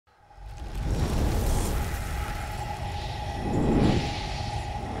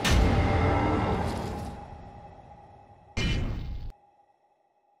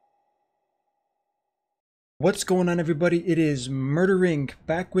What's going on, everybody? It is MurderInc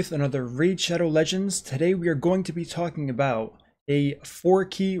back with another Raid Shadow Legends. Today we are going to be talking about a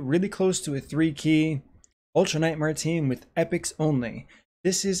 4-key, really close to a 3-key Ultra Nightmare team with epics only.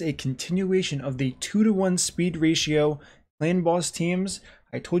 This is a continuation of the 2-to-1 speed ratio clan boss teams.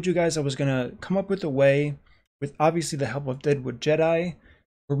 I told you guys I was going to come up with a way, with obviously the help of Deadwood Jedi,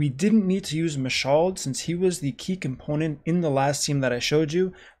 where we didn't need to use Mashald since he was the key component in the last team that I showed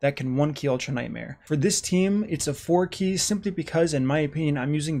you that can 1-key Ultra Nightmare. For this team, it's a 4-key simply because, in my opinion,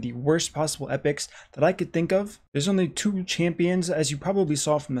 I'm using the worst possible epics that I could think of. There's only 2 champions, as you probably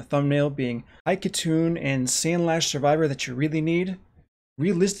saw from the thumbnail, being Haikatoon and Sandlash Survivor that you really need.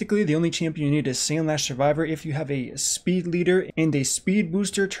 Realistically, the only champion you need is Sandlash Survivor if you have a speed leader and a speed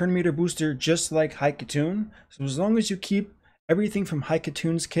booster, turn meter booster, just like Haikatoon. So as long as you keep everything from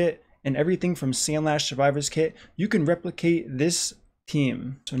Haikatoon's kit and everything from Sandlash Survivor's kit, you can replicate this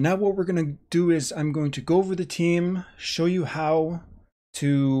team. So now what we're going to do is I'm going to go over the team, show you how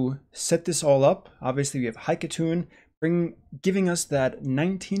to set this all up. Obviously we have Haikatoon giving us that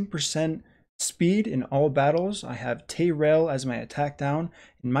 19% speed in all battles. I have Tayrell as my attack down.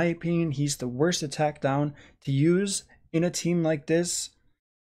 In my opinion, he's the worst attack down to use in a team like this,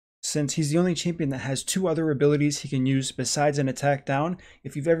 since he's the only champion that has 2 other abilities he can use besides an attack down.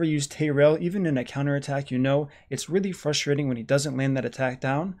 If you've ever used Tayrell, even in a counter attack, you know it's really frustrating when he doesn't land that attack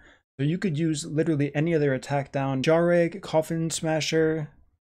down. So you could use literally any other attack down. Jareg, Coffin Smasher,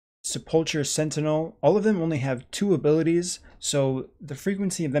 Sepulture, Sentinel, all of them only have 2 abilities, so the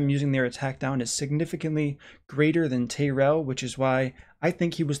frequency of them using their attack down is significantly greater than Tayrell, which is why I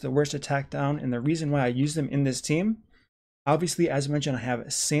think he was the worst attack down and the reason why I used him in this team. Obviously, as mentioned, I have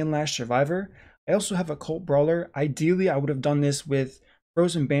Sandlash Survivor. I also have a Cult Brawler. Ideally, I would have done this with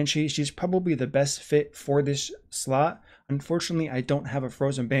Frozen Banshee. She's probably the best fit for this slot. Unfortunately, I don't have a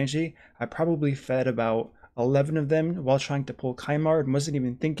Frozen Banshee. I probably fed about 11 of them while trying to pull Kaimar and wasn't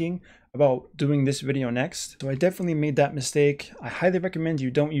even thinking about doing this video next. So I definitely made that mistake. I highly recommend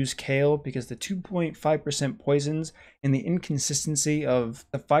you don't use Kale because the 2.5% poisons and the inconsistency of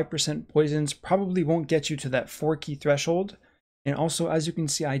the 5% poisons probably won't get you to that 4-key threshold. And also, as you can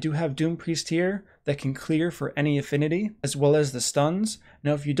see, I do have Doom Priest here that can clear for any affinity, as well as the stuns.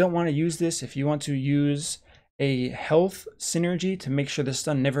 Now, if you don't want to use this, if you want to use a health synergy to make sure the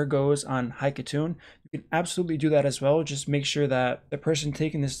stun never goes on Haikatoon, you can absolutely do that as well. Just make sure that the person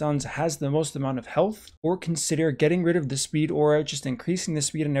taking the stuns has the most amount of health, or consider getting rid of the speed aura, just increasing the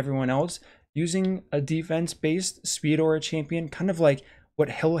speed on everyone else, using a defense-based speed aura champion, kind of like what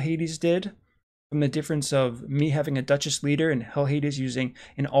Hell Hades did, from the difference of me having a Duchess leader and Hell Hades using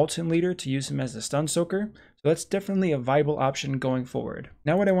an Alton leader to use him as the stun soaker. So that's definitely a viable option going forward.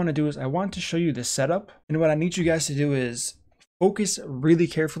 Now what I want to do is I want to show you the setup, and what I need you guys to do is focus really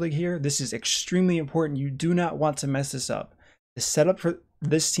carefully here. This is extremely important. You do not want to mess this up. The setup for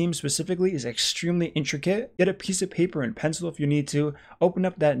this team specifically is extremely intricate. Get a piece of paper and pencil if you need to. Open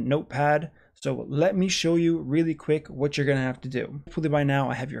up that notepad. So let me show you really quick what you're going to have to do. Hopefully by now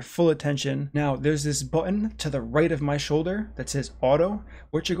I have your full attention. Now there's this button to the right of my shoulder that says auto.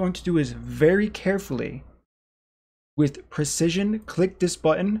 What you're going to do is very carefully, with precision, click this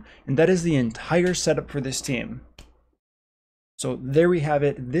button, and that is the entire setup for this team. So there we have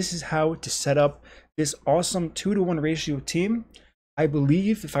it. This is how to set up this awesome 2-to-1 ratio team. I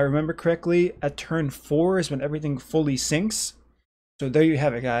believe, if I remember correctly, at turn 4 is when everything fully syncs. So there you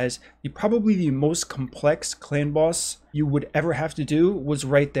have it, guys. Probably the most complex clan boss you would ever have to do was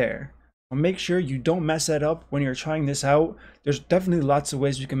right there. Now make sure you don't mess that up when you're trying this out. There's definitely lots of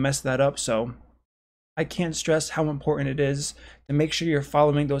ways you can mess that up, so I can't stress how important it is to make sure you're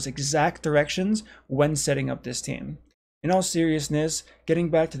following those exact directions when setting up this team. In all seriousness, getting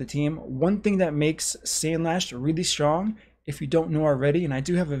back to the team, one thing that makes Sandlash really strong, if you don't know already, and I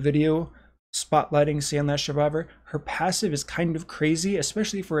do have a video spotlighting Sandlash Survivor, her passive is kind of crazy,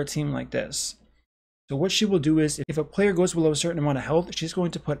 especially for a team like this. So what she will do is, if a player goes below a certain amount of health, she's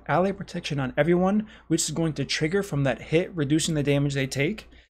going to put ally protection on everyone, which is going to trigger from that hit, reducing the damage they take,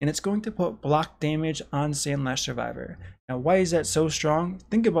 and it's going to put block damage on Sandlash Survivor. Now why is that so strong?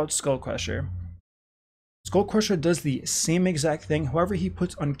 Think about Skull Crusher. Skull Crusher does the same exact thing, however he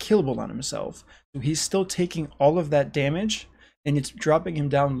puts unkillable on himself. So he's still taking all of that damage, and it's dropping him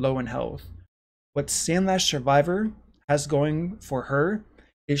down low in health. What Sandlash Survivor has going for her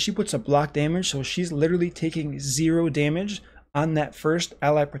is she puts a block damage, so she's literally taking 0 damage on that first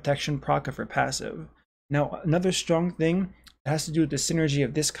ally protection proc of her passive. Now another strong thing that has to do with the synergy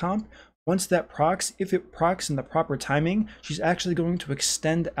of this comp, once that procs, if it procs in the proper timing, she's actually going to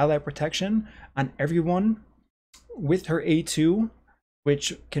extend ally protection on everyone with her A2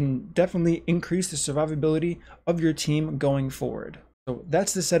 which can definitely increase the survivability of your team going forward. So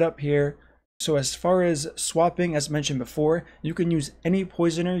that's the setup here. So as far as swapping, as mentioned before, you can use any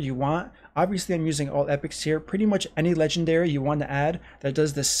poisoner you want. Obviously, I'm using all epics here. Pretty much any legendary you want to add that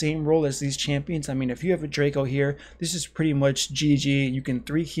does the same role as these champions. I mean, if you have a Draco here, this is pretty much GG. You can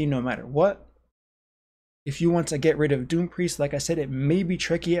 3-key no matter what. If you want to get rid of Doom Priest, like I said, it may be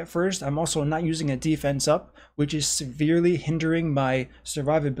tricky at first. I'm also not using a defense up, which is severely hindering my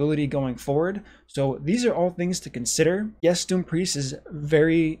survivability going forward. So these are all things to consider. Yes, Doom Priest is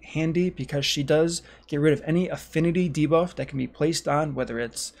very handy because she does get rid of any affinity debuff that can be placed on, whether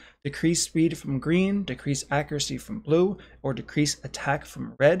it's decrease speed from green, decrease accuracy from blue, or decrease attack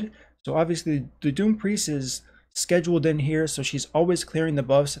from red. So obviously the Doom Priest is scheduled in here, so she's always clearing the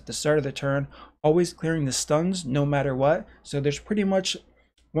buffs at the start of the turn, always clearing the stuns no matter what. So there's pretty much,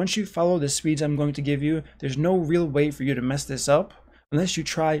 once you follow the speeds I'm going to give you, there's no real way for you to mess this up unless you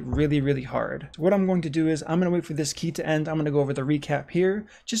try really hard. So what I'm going to do is I'm going to wait for this key to end. I'm going to go over the recap here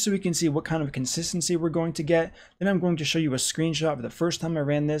just so we can see what kind of consistency we're going to get. Then I'm going to show you a screenshot of the first time I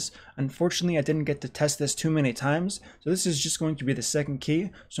ran this. Unfortunately, I didn't get to test this too many times, so this is just going to be the second key.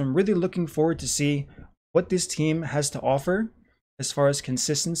 So I'm really looking forward to see what this team has to offer as far as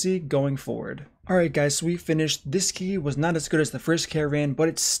consistency going forward. Alright guys, so we finished. This key was not as good as the first key I ran, but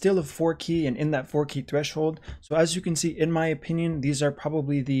it's still a 4-key and in that 4-key threshold. So as you can see, in my opinion, these are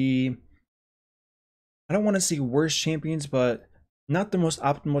probably the, I don't want to say worst champions, but not the most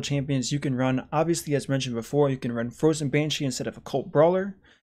optimal champions you can run. Obviously, as mentioned before, you can run Frozen Banshee instead of a Cult Brawler.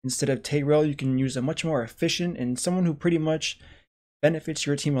 Instead of Tyrell, you can use a much more efficient and someone who pretty much benefits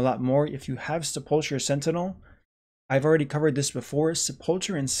your team a lot more if you have Sepulture Sentinel. I've already covered this before.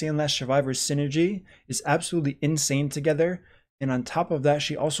 Sepulture and Sandlash Survivor's synergy is absolutely insane together. And on top of that,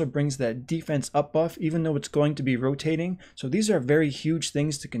 she also brings that defense up buff, even though it's going to be rotating. So these are very huge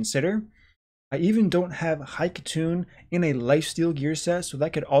things to consider. I even don't have High Katoon in a lifesteal gear set, so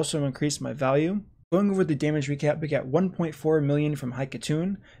that could also increase my value. Going over the damage recap, we got 1.4 million from High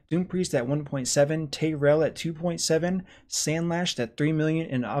Katoon, Doom Priest at 1.7, Tyrell at 2.7, Sandlash at 3 million,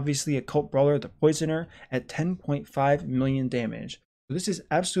 and obviously a Cult Brawler, the Poisoner, at 10.5 million damage. So this is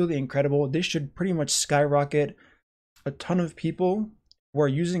absolutely incredible. This should pretty much skyrocket a ton of people who are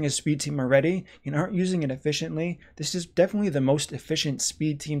using a speed team already and aren't using it efficiently. This is definitely the most efficient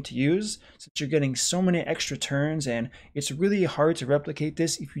speed team to use since you're getting so many extra turns, and it's really hard to replicate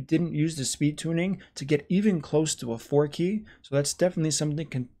this if you didn't use the speed tuning to get even close to a 4-key. So that's definitely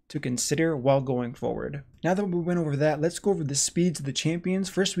something to consider while going forward. Now that we went over that, let's go over the speeds of the champions.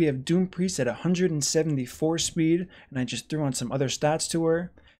 First, we have Doom Priest at 174 speed, and I just threw on some other stats to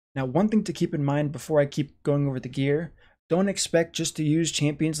her. Now, one thing to keep in mind before I keep going over the gear, don't expect just to use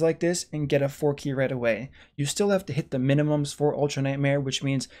champions like this and get a 4-key right away. You still have to hit the minimums for Ultra Nightmare, which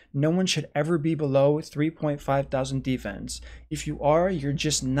means no one should ever be below 3.5 thousand defense. If you are, you're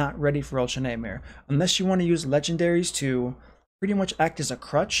just not ready for Ultra Nightmare. Unless you want to use legendaries to pretty much act as a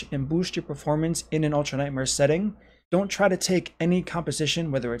crutch and boost your performance in an Ultra Nightmare setting. Don't try to take any composition,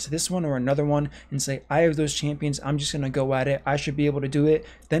 whether it's this one or another one, and say, I have those champions, I'm just going to go at it, I should be able to do it,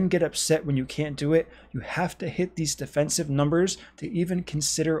 then get upset when you can't do it. You have to hit these defensive numbers to even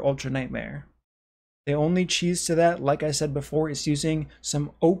consider Ultra Nightmare. The only cheese to that, like I said before, is using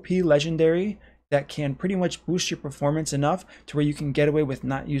some OP legendary that can pretty much boost your performance enough to where you can get away with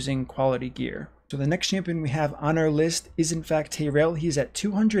not using quality gear. So the next champion we have on our list is in fact Tyrell. He's at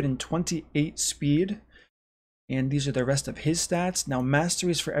 228 speed. And these are the rest of his stats. Now,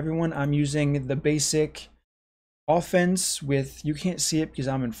 masteries for everyone, I'm using the basic offense with, you can't see it because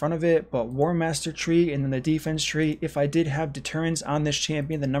I'm in front of it, but War Master tree and then the defense tree. If I did have deterrence on this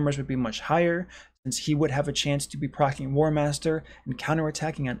champion, the numbers would be much higher since he would have a chance to be proccing War Master and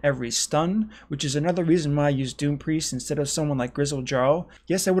counterattacking on every stun, which is another reason why I use Doom Priest instead of someone like Grizzled Jarl.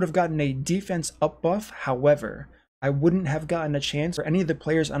 Yes, I would have gotten a defense up buff, however, I wouldn't have gotten a chance for any of the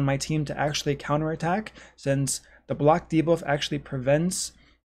players on my team to actually counterattack, since the block debuff actually prevents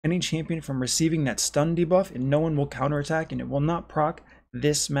any champion from receiving that stun debuff, and no one will counterattack and it will not proc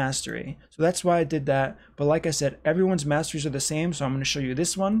this mastery. So that's why I did that. But like I said, everyone's masteries are the same, so I'm going to show you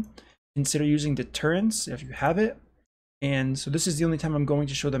this one. Consider using deterrence if you have it. And so this is the only time I'm going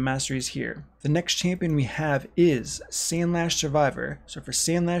to show the masteries here. The next champion we have is Sandlash Survivor. So for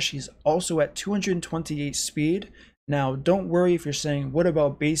Sandlash, he's also at 228 speed. Now, don't worry if you're saying, what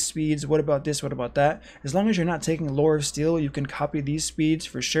about base speeds? What about this? What about that? As long as you're not taking Lore of Steel, you can copy these speeds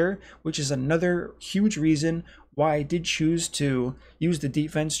for sure, which is another huge reason why I did choose to use the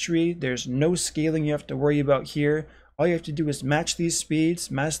defense tree. There's no scaling you have to worry about here. All you have to do is match these speeds,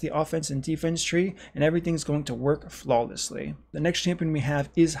 match the offense and defense tree, and everything's going to work flawlessly. The next champion we have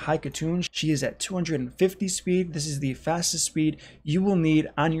is Haikatun. She is at 250 speed. This is the fastest speed you will need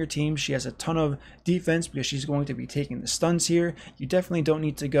on your team. She has a ton of defense because she's going to be taking the stuns here. You definitely don't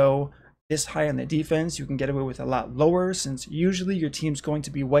need to go this high on the defense. You can get away with a lot lower, since usually your team's going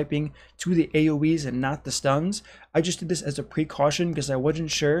to be wiping to the AoEs and not the stuns. I just did this as a precaution because I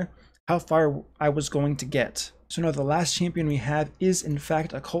wasn't sure how far I was going to get. So now the last champion we have is in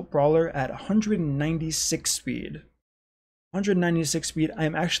fact a cult brawler at 196 speed. 196 speed, I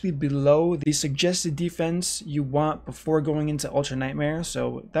am actually below the suggested defense you want before going into Ultra Nightmare,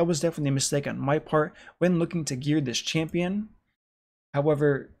 so that was definitely a mistake on my part when looking to gear this champion.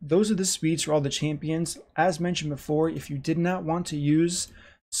 However, those are the speeds for all the champions. As mentioned before, if you did not want to use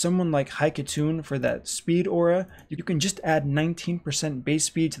someone like Haikatun for that speed aura, you can just add 19% base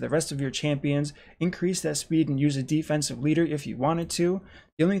speed to the rest of your champions, increase that speed, and use a defensive leader if you wanted to.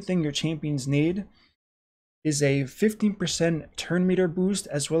 The only thing your champions need is a 15% turn meter boost,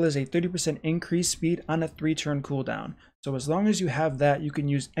 as well as a 30% increased speed on a 3-turn cooldown. So as long as you have that, you can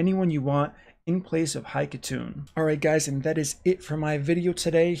use anyone you want in place of Haikatun. Alright guys, and that is it for my video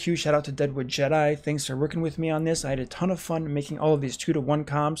today. Huge shout out to Deadwood Jedi. Thanks for working with me on this. I had a ton of fun making all of these 2-to-1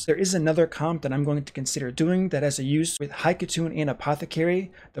 comps. There is another comp that I'm going to consider doing that has a use with Haikatun and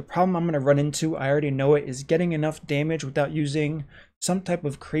Apothecary. The problem I'm going to run into, I already know it, is getting enough damage without using some type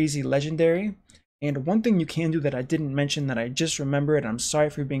of crazy legendary. And one thing you can do that I didn't mention that I just remembered, and I'm sorry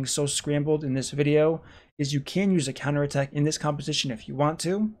for being so scrambled in this video, is you can use a counterattack in this composition if you want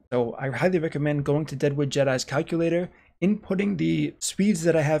to. So I highly recommend going to Deadwood Jedi's calculator, inputting the speeds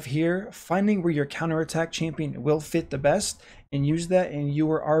that I have here, finding where your counterattack champion will fit the best, and use that, and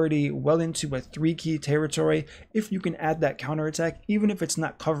you are already well into a 3-key territory if you can add that counterattack, even if it's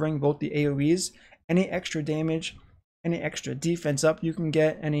not covering both the AoEs. Any extra damage, any extra defense up you can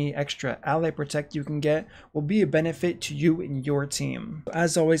get, any extra ally protect you can get will be a benefit to you and your team.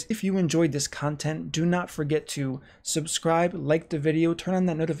 As always, if you enjoyed this content, do not forget to subscribe, like the video, turn on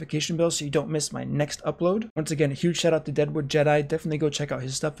that notification bell so you don't miss my next upload. Once again, a huge shout out to Deadwood Jedi. Definitely go check out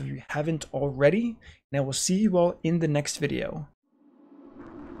his stuff if you haven't already, and I will see you all in the next video.